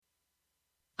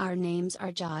Our names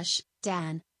are Josh,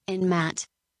 Dan, and Matt.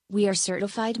 We are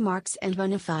certified marks and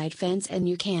bona fide fans, and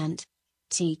you can't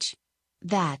teach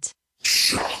that.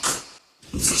 Shock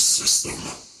the system.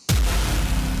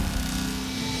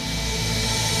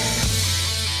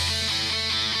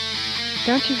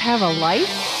 Don't you have a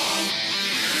life?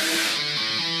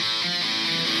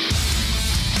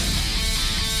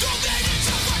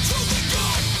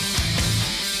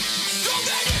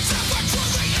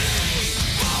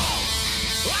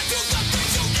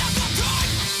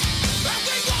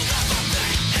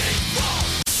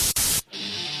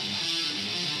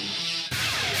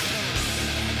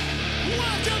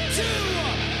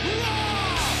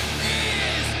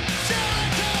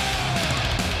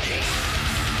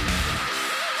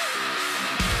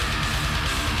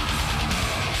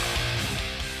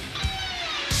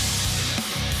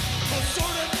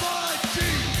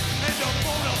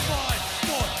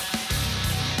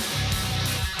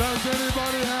 Does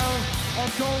anybody have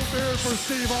a cold beer for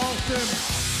Steve Austin?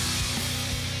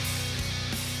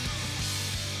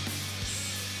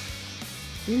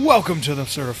 Welcome to the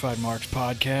Certified Marks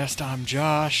Podcast. I'm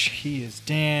Josh. He is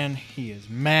Dan. He is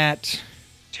Matt.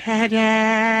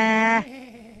 Ta-da!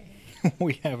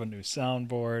 We have a new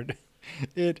soundboard.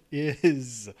 It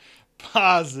is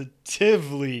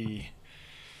positively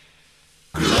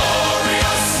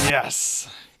glorious. Yes.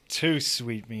 Too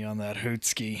sweet me on that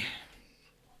hootski.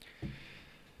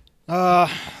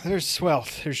 There's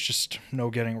just no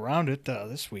getting around it.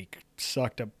 This week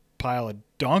sucked a pile of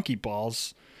donkey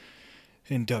balls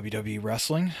in WWE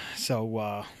wrestling.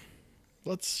 So,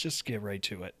 let's just get right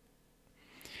to it.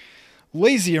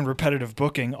 Lazy and repetitive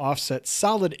booking offset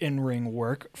solid in-ring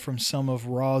work from some of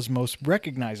Raw's most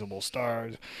recognizable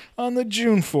stars on the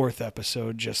June 4th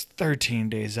episode, just 13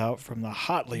 days out from the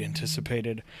hotly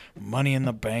anticipated Money in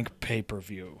the Bank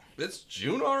pay-per-view. It's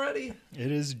June already?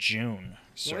 It is June,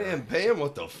 sir. Man, Pam,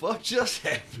 what the fuck just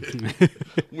happened?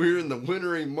 We're in the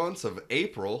wintry months of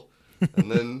April, and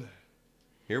then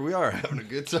here we are having a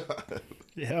good time.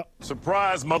 Yeah.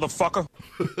 Surprise, motherfucker.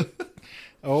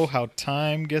 Oh, how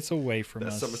time gets away from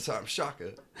That's us. summertime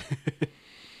shocker.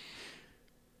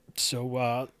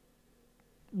 So,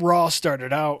 Raw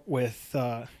started out with,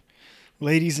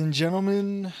 ladies and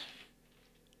gentlemen,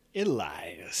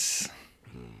 Elias.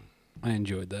 I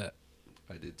enjoyed that.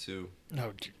 I did too.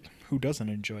 No, who doesn't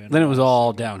enjoy it? Then it was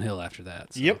all downhill after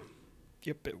that. So.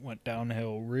 Yep, it went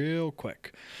downhill real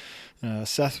quick.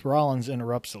 Seth Rollins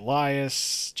interrupts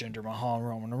Elias. Jinder Mahal and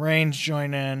Roman Reigns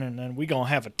join in, and then we gonna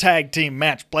have a tag team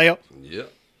match, player.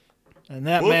 Yep. And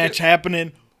that Book match it.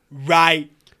 happening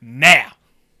right now.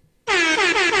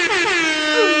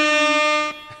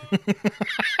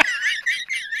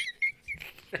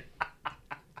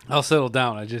 I'll settle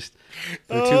down. They're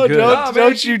Oh, too good.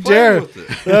 don't you keep playing dare. with it.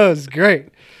 That was great.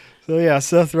 So, yeah,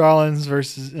 Seth Rollins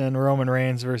and Roman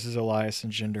Reigns versus Elias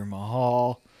and Jinder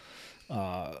Mahal.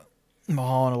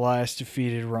 Mahal and Elias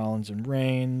defeated Rollins and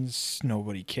Reigns.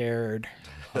 Nobody cared.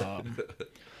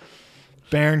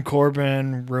 Baron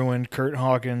Corbin ruined Kurt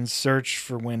Hawkins' search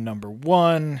for win number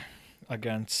 1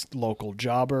 against local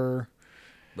jobber.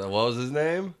 What was his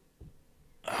name?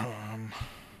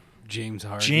 James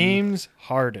Harden. James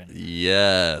Harden.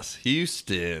 Yes,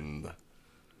 Houston.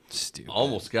 Stupid.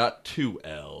 Almost got 2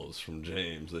 L's from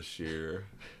James this year.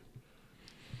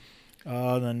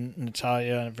 Then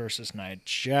Natalya versus Nia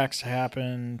Jax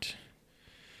happened.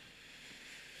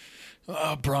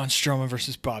 Braun Strowman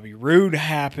versus Bobby Roode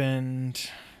happened.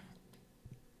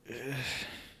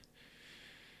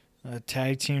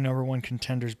 Tag team number 1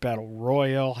 contenders battle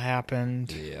royal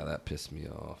happened. Yeah, that pissed me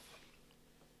off.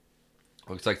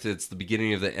 Looks like it's the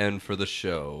beginning of the end for the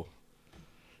show.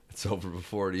 It's over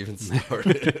before it even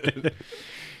started.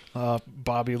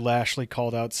 Bobby Lashley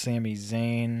called out Sami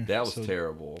Zayn. That was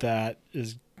terrible. That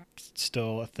is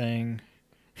still a thing.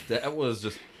 That was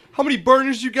just, how many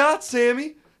burners you got,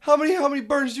 Sammy? How many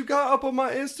burners you got up on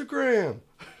my Instagram?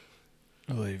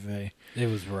 Oy vey. It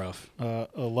was rough.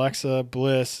 Alexa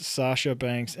Bliss, Sasha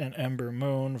Banks, and Ember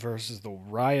Moon versus the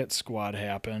Riot Squad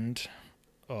happened.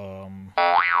 Almost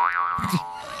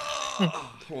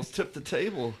tipped the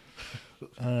table.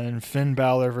 And Finn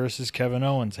Balor versus Kevin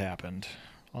Owens happened.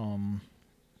 Can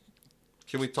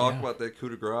we talk about that coup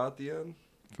de grace at the end?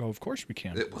 Oh, of course we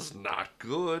can. It was not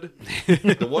good.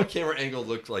 The one camera angle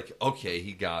looked like, okay,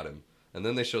 he got him. And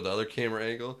then they showed the other camera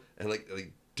angle, and like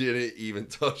didn't even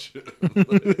touch him.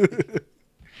 It's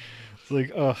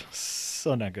like, oh,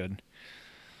 so not good.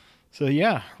 So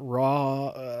yeah,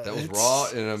 Raw. That was Raw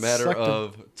in a matter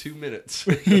of 2 minutes.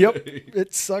 Yep,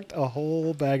 it sucked a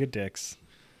whole bag of dicks,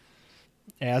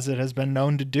 as it has been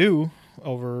known to do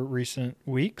over recent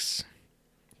weeks.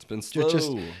 been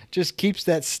slow. Just keeps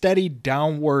that steady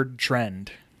downward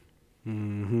trend.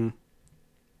 Mm-hmm.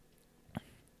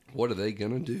 What are they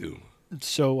gonna do?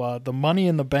 So the Money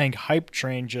in the Bank hype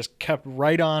train just kept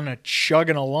right on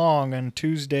chugging along on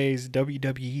Tuesday's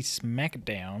WWE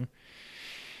SmackDown.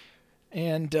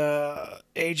 And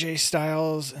AJ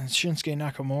Styles and Shinsuke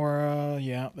Nakamura,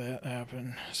 yeah, that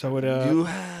happened. So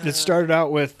it started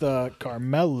out with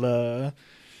Carmella.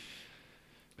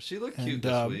 She looked cute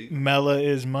And this week. Mella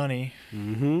is money.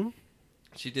 Mm-hmm.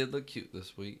 She did look cute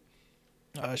this week.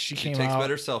 She She came takes out.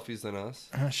 better selfies than us.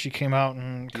 She came out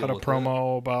and Deal cut a with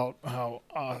promo about how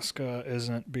Asuka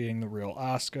isn't being the real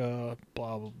Asuka,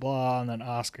 blah blah blah, and then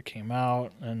Asuka came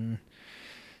out, and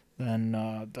then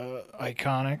the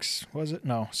Iconics, was it?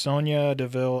 No, Sonya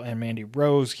Deville and Mandy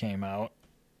Rose came out,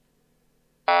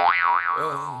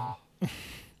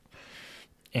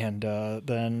 and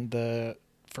then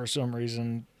for some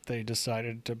reason they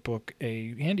decided to book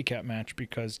a handicap match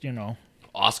because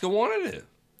Asuka wanted it.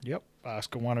 Yep,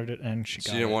 Asuka wanted it and she got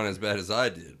She didn't it. want it as bad as I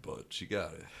did, but she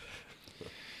got it.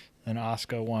 And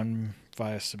Asuka won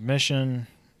via submission.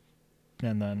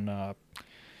 And then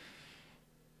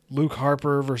Luke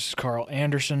Harper versus Carl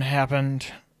Anderson happened.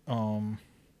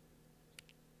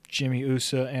 Jimmy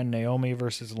Uso and Naomi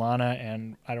versus Lana.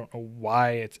 And I don't know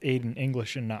why it's Aiden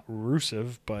English and not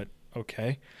Rusev, but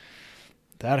okay.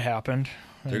 That happened.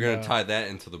 They're And, going to tie that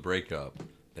into the breakup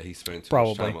that he spent too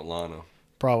Probably. much time with Lana.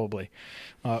 Probably.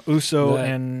 Uso That-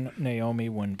 and Naomi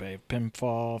win by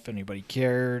pinfall, if anybody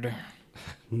cared.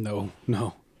 No.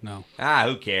 Ah,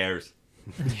 who cares?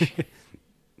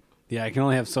 Yeah, I can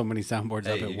only have so many soundboards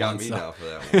up Hey, at you got once. me so- now for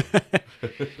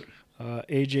that one.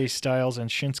 AJ Styles and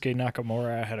Shinsuke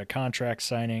Nakamura had a contract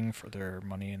signing for their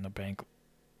Money in the Bank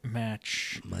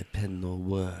match. My pen no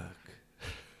work.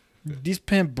 This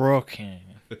pen broken.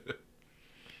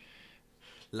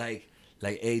 Like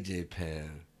AJ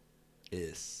pen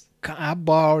is. Can I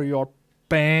borrow your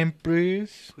pen,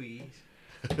 please? Please.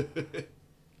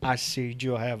 I see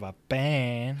you have a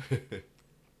pen.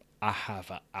 I have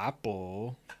an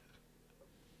apple.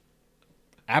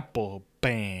 Apple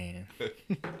pen.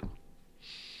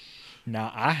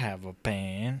 Now I have a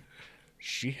pen.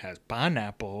 She has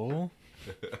pineapple.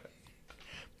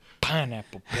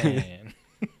 Pineapple pen.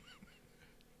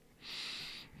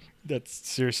 That's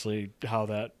seriously how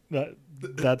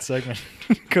that segment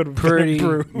could have Pretty been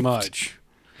improved. much.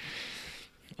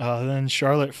 Then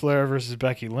Charlotte Flair versus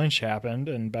Becky Lynch happened,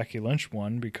 and Becky Lynch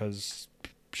won because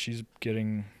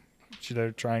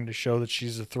they're trying to show that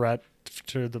she's a threat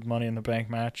to the Money in the Bank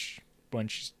match when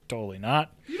she's totally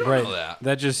not. You don't Right. know that.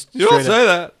 That just You don't straight say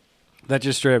up, that. that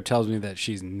just straight up tells me that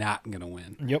she's not gonna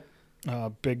win. Yep.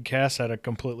 Big Cass had a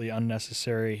completely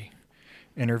unnecessary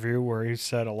interview where he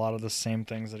said a lot of the same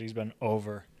things that he's been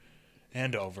over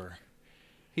and over.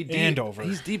 Over.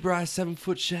 He's D-Bry's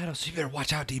 7-foot shadow, so you better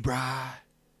watch out, D-Bry.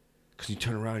 Because you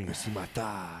turn around, you're going to see my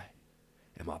thigh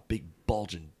and my big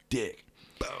bulging dick.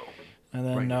 Boom. And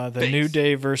then Right in the the New face.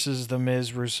 Day versus the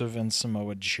Miz, Rusev, and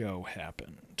Samoa Joe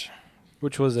happened.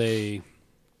 Which was a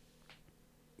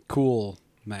cool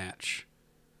match.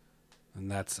 And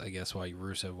that's, I guess, why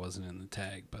Rusev wasn't in the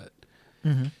tag. But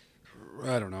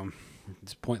I don't know.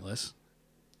 It's pointless.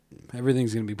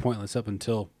 Everything's going to be pointless up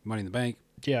until Money in the Bank.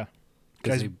 Yeah.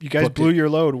 'Cause You they guys booked blew it. your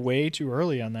load way too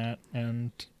early on that,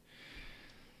 and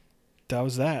that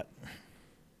was that.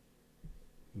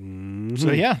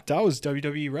 So yeah, that was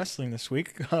WWE wrestling this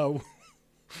week.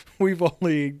 We've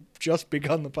only just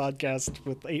begun the podcast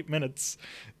with 8 minutes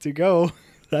to go.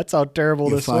 That's how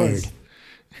terrible this was.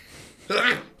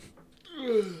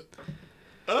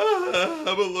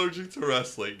 I'm allergic to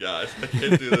wrestling, guys. I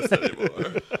can't do this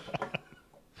anymore.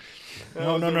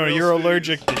 No, was a real you're sneeze.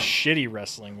 allergic to shitty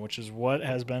wrestling, which is what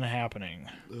has been happening.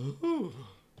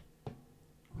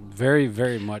 Very,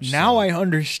 very much Now so. I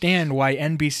understand why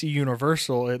NBC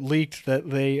Universal, it leaked that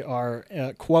they are,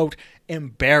 quote,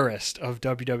 embarrassed of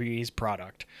WWE's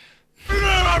product.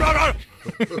 That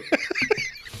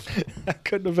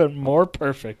couldn't have been more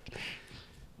perfect.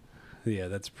 Yeah,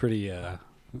 that's pretty...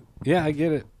 yeah, I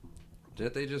get it.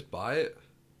 Didn't they just buy it?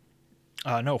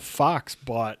 No, Fox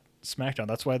bought SmackDown.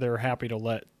 That's why they were happy to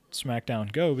let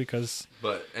SmackDown go, because,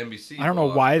 But NBC I don't know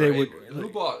bought- why they or would- Who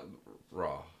bought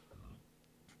Raw?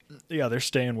 yeah, they're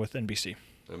staying with NBC.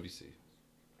 NBC.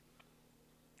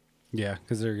 Yeah,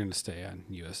 because they're going to stay on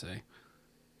USA.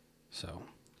 So,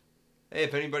 Hey,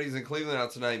 if anybody's in Cleveland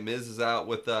out tonight, Miz is out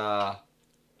with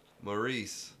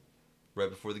Maurice right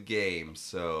before the game.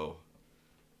 So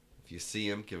if you see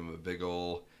him, give him a big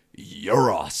ol' "You're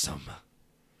awesome."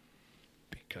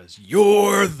 Because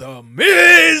you're the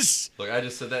Miz! Look, I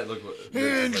just said that. Look what.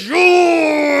 And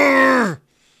you're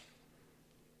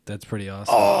That's pretty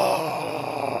awesome.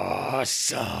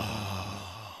 Awesome.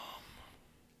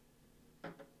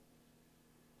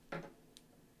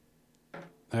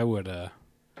 I would, if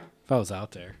I was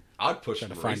out there. I'd push Trying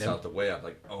to Maurice find him. out the way. I'm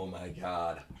like, oh my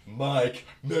god, Mike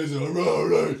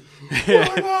Mazzaroni,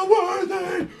 we're not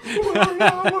worthy. We're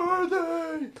not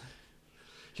worthy.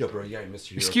 Yo, bro, yeah, Mr.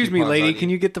 Hero. Excuse me, lady. Can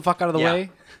you get the fuck out of the Yeah. way?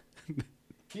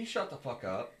 Can you shut the fuck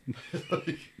up?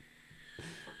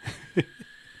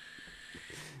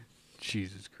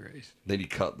 Jesus Christ. Then he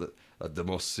cut the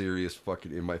most serious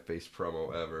fucking in my face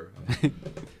promo ever.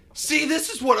 See, this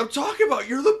is what I'm talking about.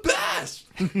 You're the best.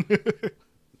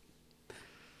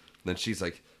 Then she's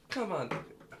like, come on,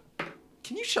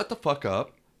 can you shut the fuck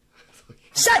up?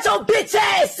 Shut your bitch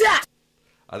ass up!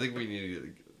 I think we need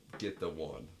to get the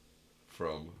one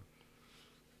from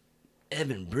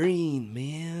Evan Breen,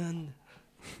 man.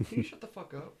 Can you shut the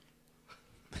fuck up?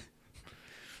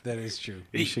 That is true.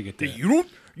 We should get that. You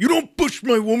don't push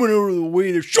my woman out of the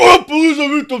way. There. Shut up,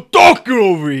 Elizabeth. I'm talking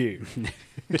over here.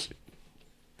 Was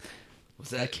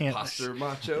that can't- Imposter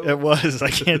Macho? It was.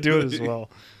 I can't do it as well.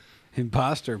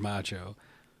 Imposter Macho.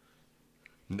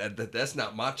 That's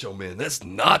not Macho Man. That's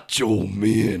Nacho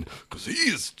Man. Because he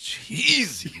is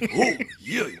cheesy. Oh,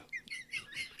 yeah.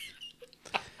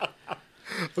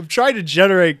 I'm trying to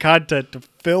generate content to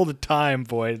fill the time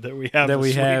void that we have. That we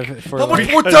this have week. for How much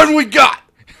like, more time we got?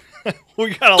 We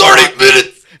got a lot. 30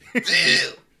 minutes.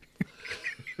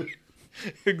 Damn.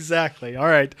 Exactly. All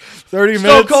right. 30 So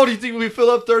minutes. cold, you think we fill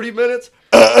up 30 minutes?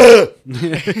 Does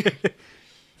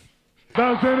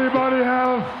anybody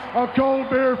have a cold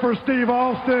beer for Steve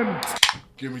Austin?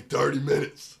 Give me 30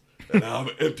 minutes, and I'll have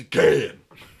an empty can.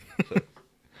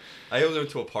 I went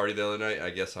to a party the other night.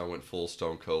 I guess I went full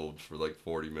stone cold for like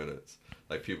 40 minutes.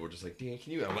 Like, people were just like, Dan,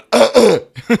 can you... I'm like,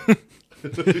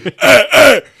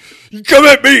 You come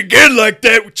at me again like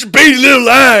that with your beady little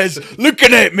eyes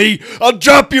looking at me. I'll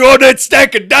drop you on that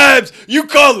stack of dimes you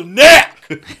call a nap.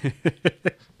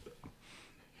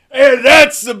 And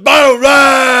that's the bottom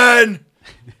line.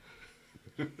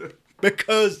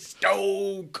 Because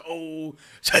Stone Cold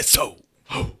says so.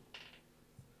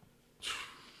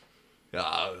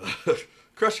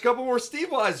 Crush a couple more Steve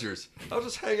Weisers. I'll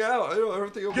just hang out. I know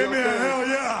everything will be Give me a okay. hell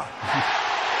yeah!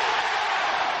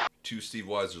 2 Steve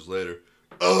Weisers later.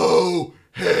 Oh,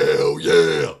 hell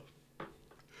yeah.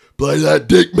 Play that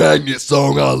Dick Magnet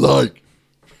song I like.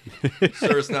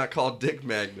 Sir, it's not called Dick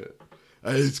Magnet.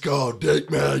 It's called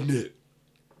Dick Magnet.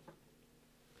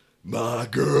 My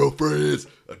girlfriend's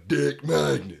a Dick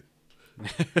Magnet.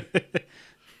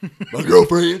 My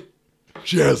girlfriend,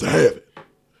 she has a habit.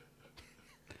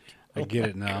 I get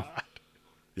it now.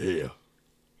 Yeah.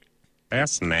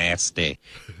 That's nasty.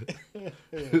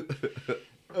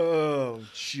 Oh,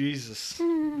 Jesus.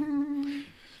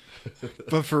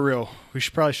 But for real, we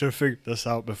probably should have figured this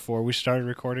out before we started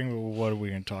recording. What are we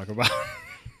going to talk about?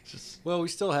 Well, we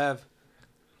still have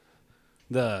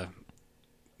the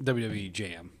WWE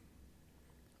Jam.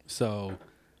 So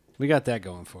we got that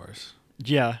going for us.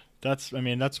 Yeah, that's what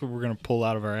we're going to pull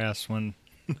out of our ass when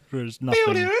there's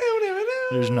nothing.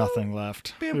 There's nothing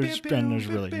left. There's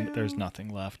nothing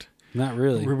left. Not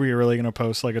really. Were we really going to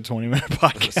post like a 20-minute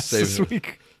podcast Save this it.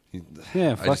 week?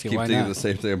 Yeah, I fuck just it. keep Why thinking not? the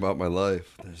same thing about my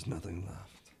life. There's nothing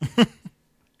left.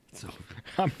 It's over.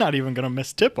 I'm not even going to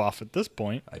miss tip off at this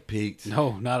point. I peaked.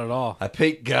 No, not at all. I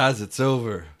peaked, guys. It's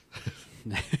over.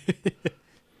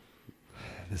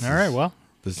 All right, well,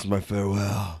 This is my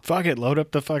farewell. fuck it. Load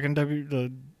up the fucking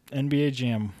the NBA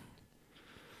Jam.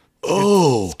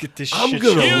 Oh, get this I'm shit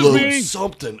gonna shown. load Excuse me.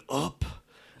 something up.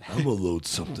 I'm gonna load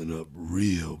something up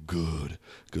real good,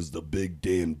 cause the big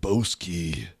Dan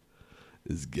Boski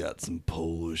has got some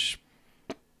Polish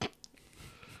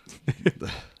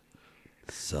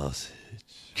sausage.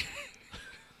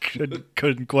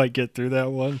 Couldn't quite get through that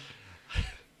one.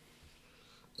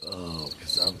 Oh,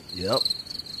 cause I'm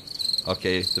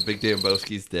Okay, the big Dan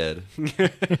Boski's dead.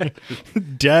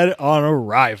 Dead on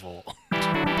arrival.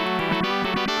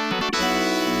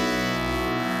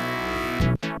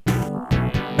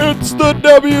 It's the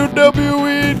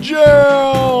WWE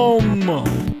Jam!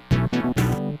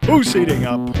 Who's heating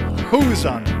up? Who's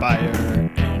on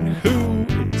fire? And who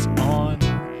is on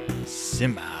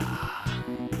simmer?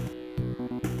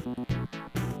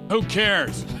 Who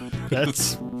cares?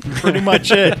 That's pretty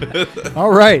much it.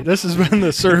 All right, this has been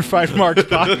the Certified Marks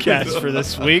podcast for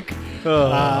this week.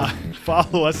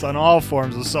 Follow us on all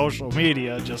forms of social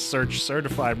media. Just search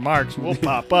Certified Marks. We'll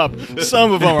pop up.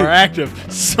 Some of them are active.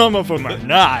 Some of them are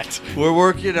not. We're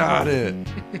working on it.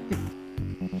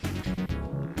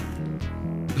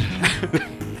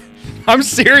 I'm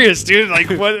serious, dude. Like,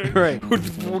 what? Right.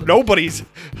 Nobody's.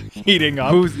 heating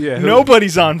up. Who?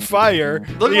 Nobody's on fire.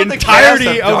 Look The what the entirety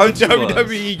cast of the have done to us.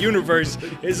 WWE universe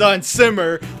is on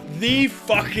simmer. The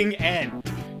fucking end.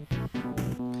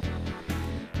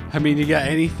 I mean, you got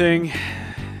anything?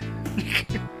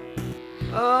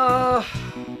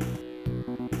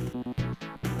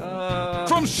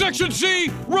 From Section C,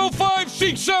 Row 5,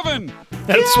 Seat 7.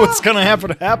 That's what's gonna happen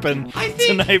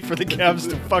tonight for the Cavs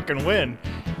to fucking win.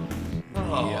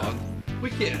 Oh, we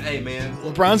can't. Hey, man.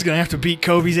 LeBron's gonna have to beat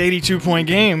Kobe's 82-point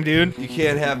game, dude. You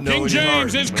can't have no King in your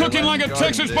James heart. is Man, cooking like a Garden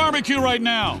Texas Day. barbecue right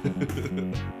now.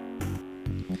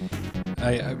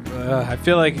 I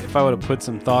feel like if I would have put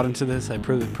some thought into this, I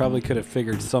probably could have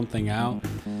figured something out.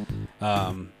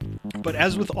 But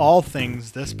as with all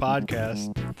things, this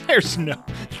podcast,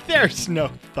 there's no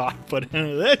thought put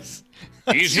into this.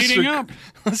 He's heating up.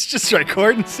 Let's just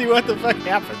record and see what the fuck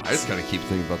happens. I just gotta keep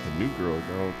thinking about the new girl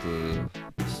down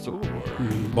at the store.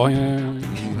 Boy,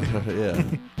 Yeah.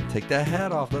 Take that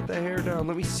hat off. Let that hair down.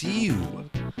 Let me see you.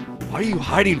 Why are you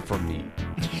hiding from me?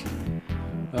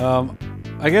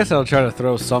 I guess I'll try to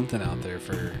throw something out there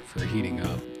for heating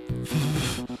up.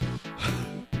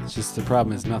 It's just the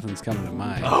problem is nothing's coming to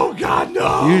mind. Oh God,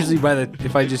 no! Usually,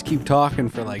 if I just keep talking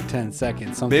for like 10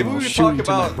 seconds, something Maybe will we can shoot talk into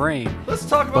my about- brain. Let's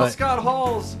talk about But- Scott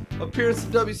Hall's appearance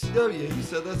in WCW. You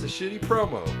said that's a shitty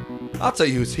promo. I'll tell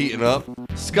you who's heating up.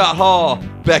 Scott Hall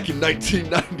back in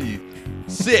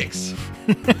 1996.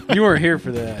 You weren't here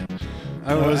for that.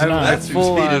 I was not. That's who's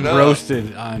full on heating up.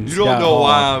 roasted on You Scott don't know Hall.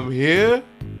 why I'm here?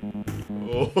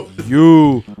 Oh.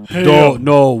 You don't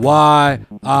know why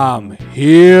I'm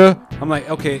here. I'm like,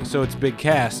 okay, so it's Big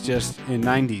Cass just in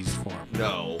 90s form.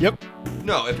 No. Yep,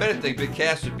 No, if anything, Big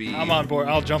Cass would be. I'm on board.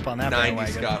 I'll jump on that 90s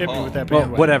bandwagon. Scott Hit me Hall. with that Well,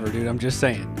 bandwagon. whatever, dude. I'm just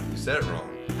saying. You said it wrong.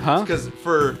 Huh? Because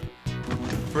for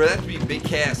that to be Big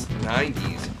Cass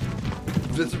 90s,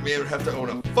 Vince McMahon would have to own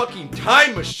a fucking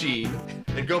time machine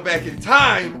and go back in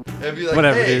time and be like,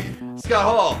 Whatever, hey, dude. Scott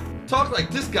Hall, talk like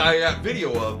this guy I got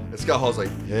video of. And Scott Hall's like,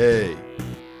 hey,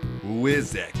 who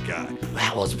is that guy?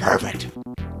 That was perfect.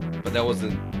 But that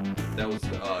wasn't, that was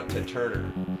Ted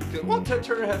Turner. Well, Ted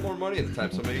Turner had more money at the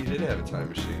time, so maybe he did have a time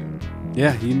machine.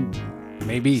 Yeah,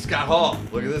 maybe. Scott Hall,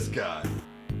 look at this guy.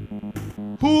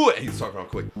 He's talking real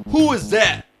quick. Who is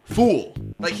that fool?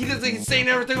 Like, he's saying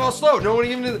everything all slow. No one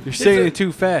even. You're saying it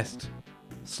too fast.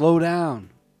 Slow down.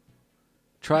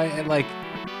 Try it at like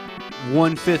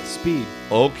 1/5 speed.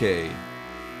 Okay,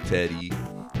 Teddy.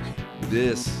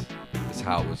 This is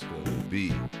how it's going to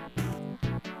be.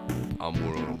 I'm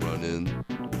going to run in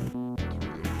through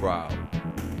the crowd.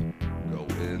 Go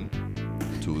in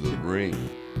to the ring.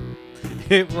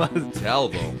 It was. Tell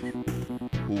them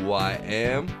who I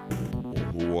am or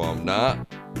who I'm not,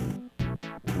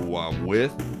 who I'm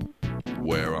with,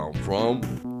 where I'm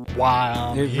from.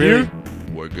 Wow. It Here? really.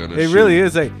 We're gonna. It shoot. really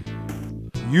is a.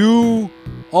 You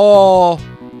all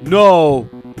know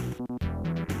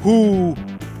who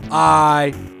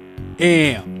I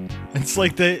am. It's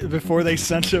like before they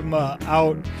sent him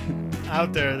out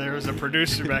there was a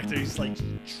producer back there. He's like,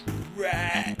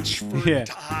 stretch for Yeah.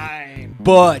 time.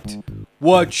 But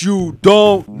what you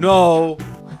don't know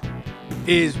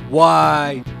is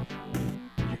why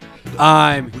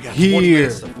I'm We got 20 here.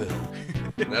 minutes to fill.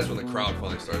 And that's when the crowd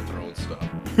finally started throwing stuff.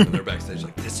 And they're backstage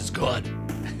like, this is good.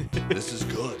 This is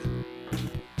good.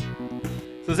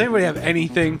 So does anybody have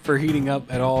anything for heating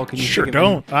up at all? Can you Sure think of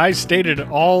don't. I stated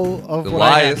all of what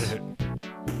I had Elias. to do.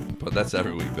 But that's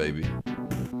every week, baby.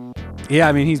 any? Yeah,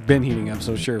 I mean he's been heating up,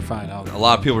 so sure, fine. A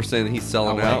lot of people are saying that he's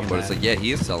selling I'll out, wagon but it's that. like, yeah,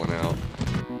 he is selling out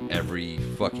every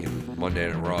fucking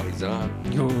Monday Night Raw he's on.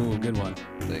 Ooh, good one.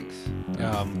 Thanks. I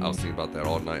Um, was thinking about that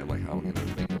all night. I'm like, how am I going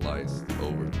to make Elias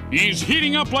over? He's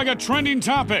heating up like a trending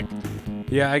topic.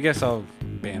 yeah, I guess I'll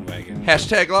bandwagon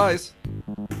Hashtag lies.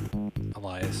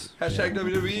 Elias. Hashtag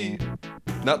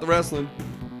WWE. Not the wrestling.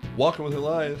 Walking with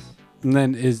Elias. And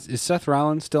then is Seth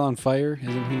Rollins still on fire?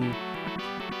 Isn't he?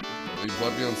 He's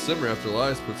about to be on simmer after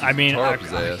Elias puts his I mean, guitar up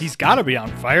his ass. he's got to be on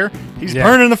fire. He's Yeah.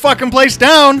 burning the fucking place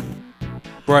down.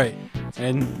 Right.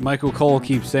 And Michael Cole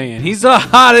keeps saying he's the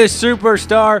hottest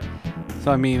superstar.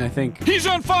 So I mean, I think He's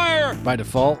on fire. by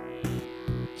default,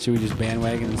 should we just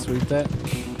bandwagon and sweep that?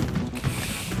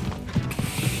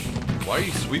 Why are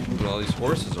you sweeping when all these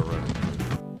horses are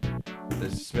running? They're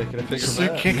just making a bigger Just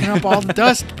mess. kicking up all the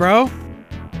dust, bro.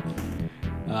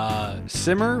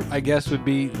 Simmer, I guess, would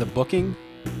be the booking,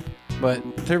 but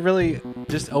they're really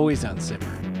just always on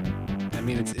Simmer. I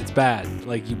mean, it's bad.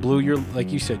 Like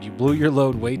like you said, you blew your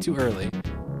load way too early.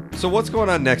 So what's going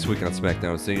on next week on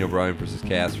SmackDown? Is Daniel Bryan versus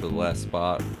Cass for the last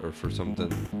spot or for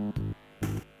something?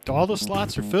 All the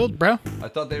slots are filled, bro. I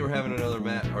thought they were having another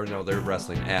match, or no, they're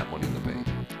wrestling at Money in the Bank.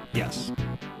 Yes.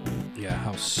 Yeah,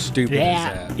 how stupid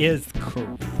That is is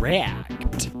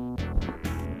correct.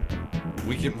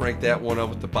 We can rank that one up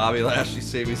with the Bobby Lashley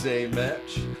Sami Zayn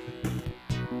match.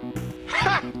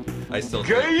 I still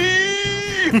think.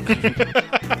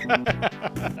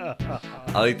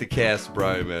 I think the Cass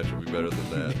Bryan match will be better than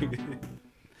that.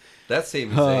 That Sami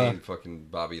Zayn fucking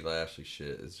Bobby Lashley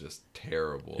shit is just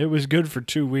terrible. It was good for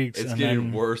 2 weeks. It's and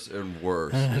getting then worse and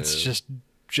worse. It's just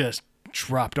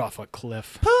dropped off a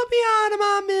cliff. Put me out of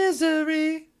my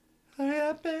misery. Hurry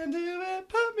up and do it.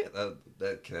 Put me.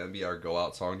 That can that be our go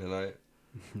out song tonight?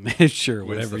 Sure,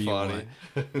 whatever you want.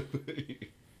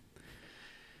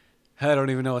 I don't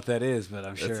even know what that is, but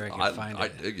I'm sure I can find it. I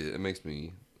dig it. It makes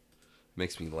me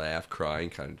laugh, cry,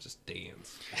 and kind of just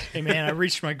dance. Hey man, I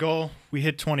reached my goal. We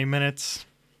hit 20 minutes.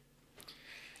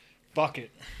 Fuck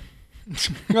it.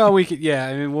 Well, we could. Yeah,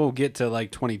 I mean, we'll get to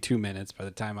like 22 minutes by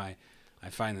the time I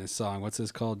find this song. What's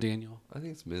this called, Daniel? I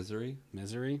think it's Misery.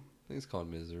 Misery? I think it's called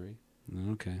Misery.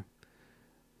 Okay.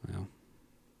 Well.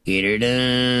 Get her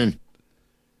done.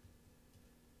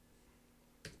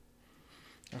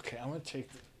 Okay, I'm gonna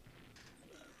take the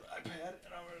iPad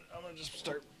and I'm gonna just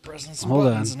start pressing some Hold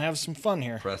buttons on. and have some fun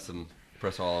here. Press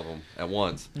all of them at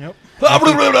once. Yep.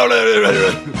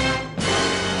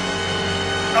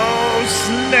 Oh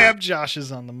snap! Josh is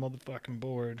on the motherfucking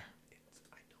board.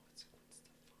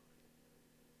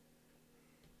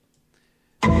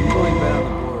 You've only been on the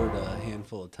board a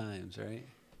handful of times, right?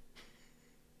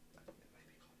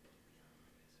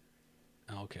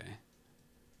 Okay.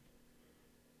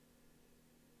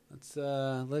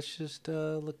 Let's just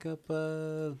look up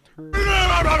her.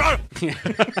 I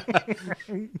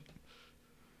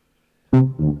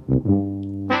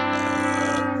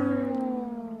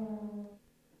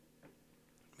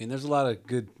mean, there's a lot of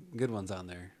good ones on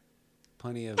there.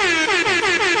 Plenty of.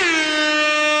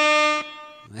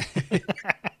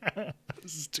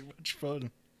 This is too much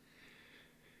fun.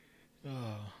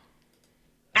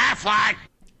 Affleck!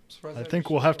 I think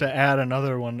we'll have to add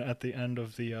another one at the end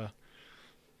of the,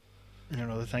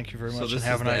 the thank you very much and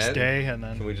have a nice day, and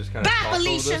then can we just kind of talk over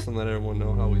this and let everyone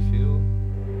know how we feel?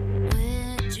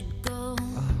 Where'd you go?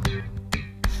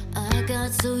 I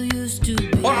got so used to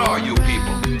What are you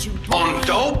people? On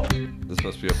dope? This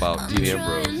must be about Dean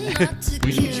Ambrose.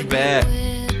 We need you back.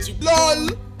 LOL!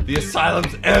 The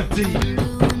asylum's empty!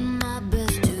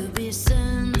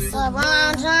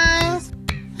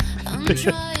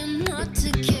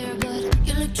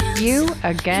 You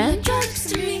again?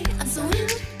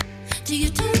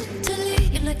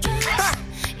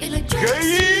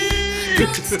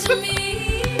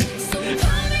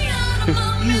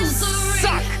 You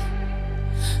suck!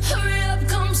 Hurry up,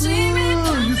 come see me.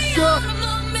 You suck!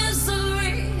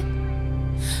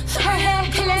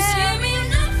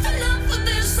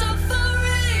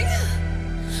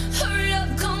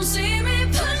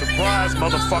 Surprise,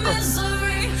 motherfucker.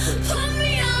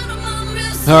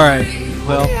 All right.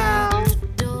 Well,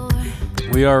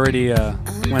 we already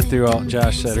went through all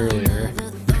Josh said earlier.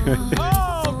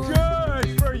 Oh,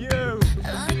 good for you.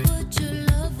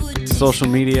 Social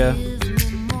media,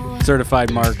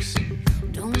 certified marks.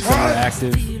 Some are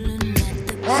active.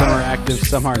 Some are active.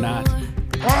 Some are not.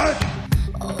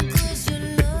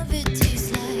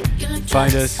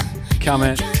 Find us,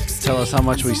 comment, tell us how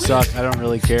much we suck. I don't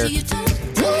really care. If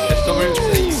somebody would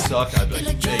say you suck, I'd be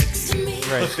like, thank you.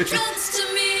 Right.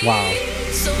 Wow.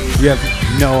 You have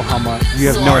no how much. You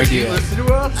have no idea. Listen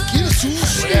to us? Guess who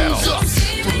stands up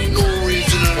for no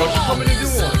reason at all? Somebody do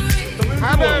one.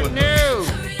 How about new?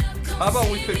 How about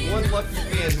we pick one lucky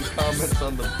fan who comments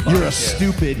on the podcast? You're a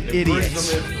stupid and idiot.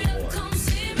 brings them in for one.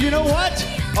 You know what?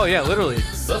 Oh yeah, literally.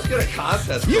 Let's get a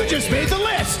contest You going just here. made the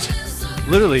list.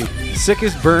 Literally.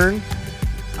 Sickest burn.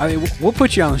 I mean, we'll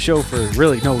put you on the show for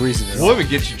really no reason at all. We'll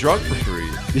even get you drunk for free.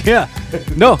 Yeah.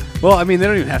 No. Well, I mean, they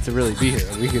don't even have to really be here.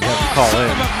 We could have them call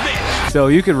in. So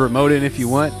you can remote in if you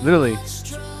want. Literally,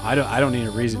 I don't need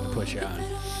a reason to push you on.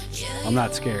 I'm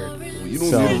not scared. You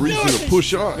don't need a reason to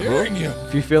push on, huh?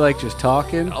 If you feel like just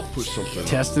talking, I'll push something.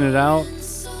 testing it out,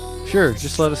 sure,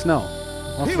 just let us know.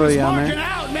 I'll throw you on there.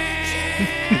 Out,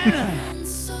 man.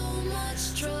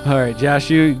 All right, Josh,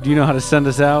 do you know how to send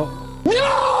us out?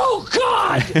 No,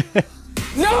 God!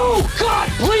 No, God,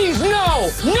 please, no!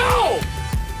 No!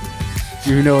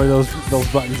 Do you know where those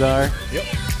buttons are? Yep.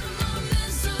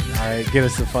 All right, get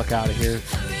us the fuck out of here.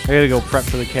 I gotta go prep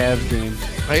for the Cavs game.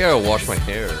 I gotta wash my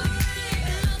hair.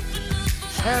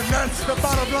 And that's the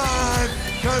bottom line,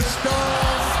 because Stone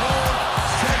Cold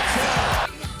sets out.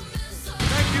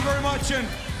 Thank you very much and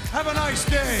have a nice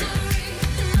day.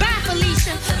 Bye,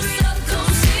 Felicia.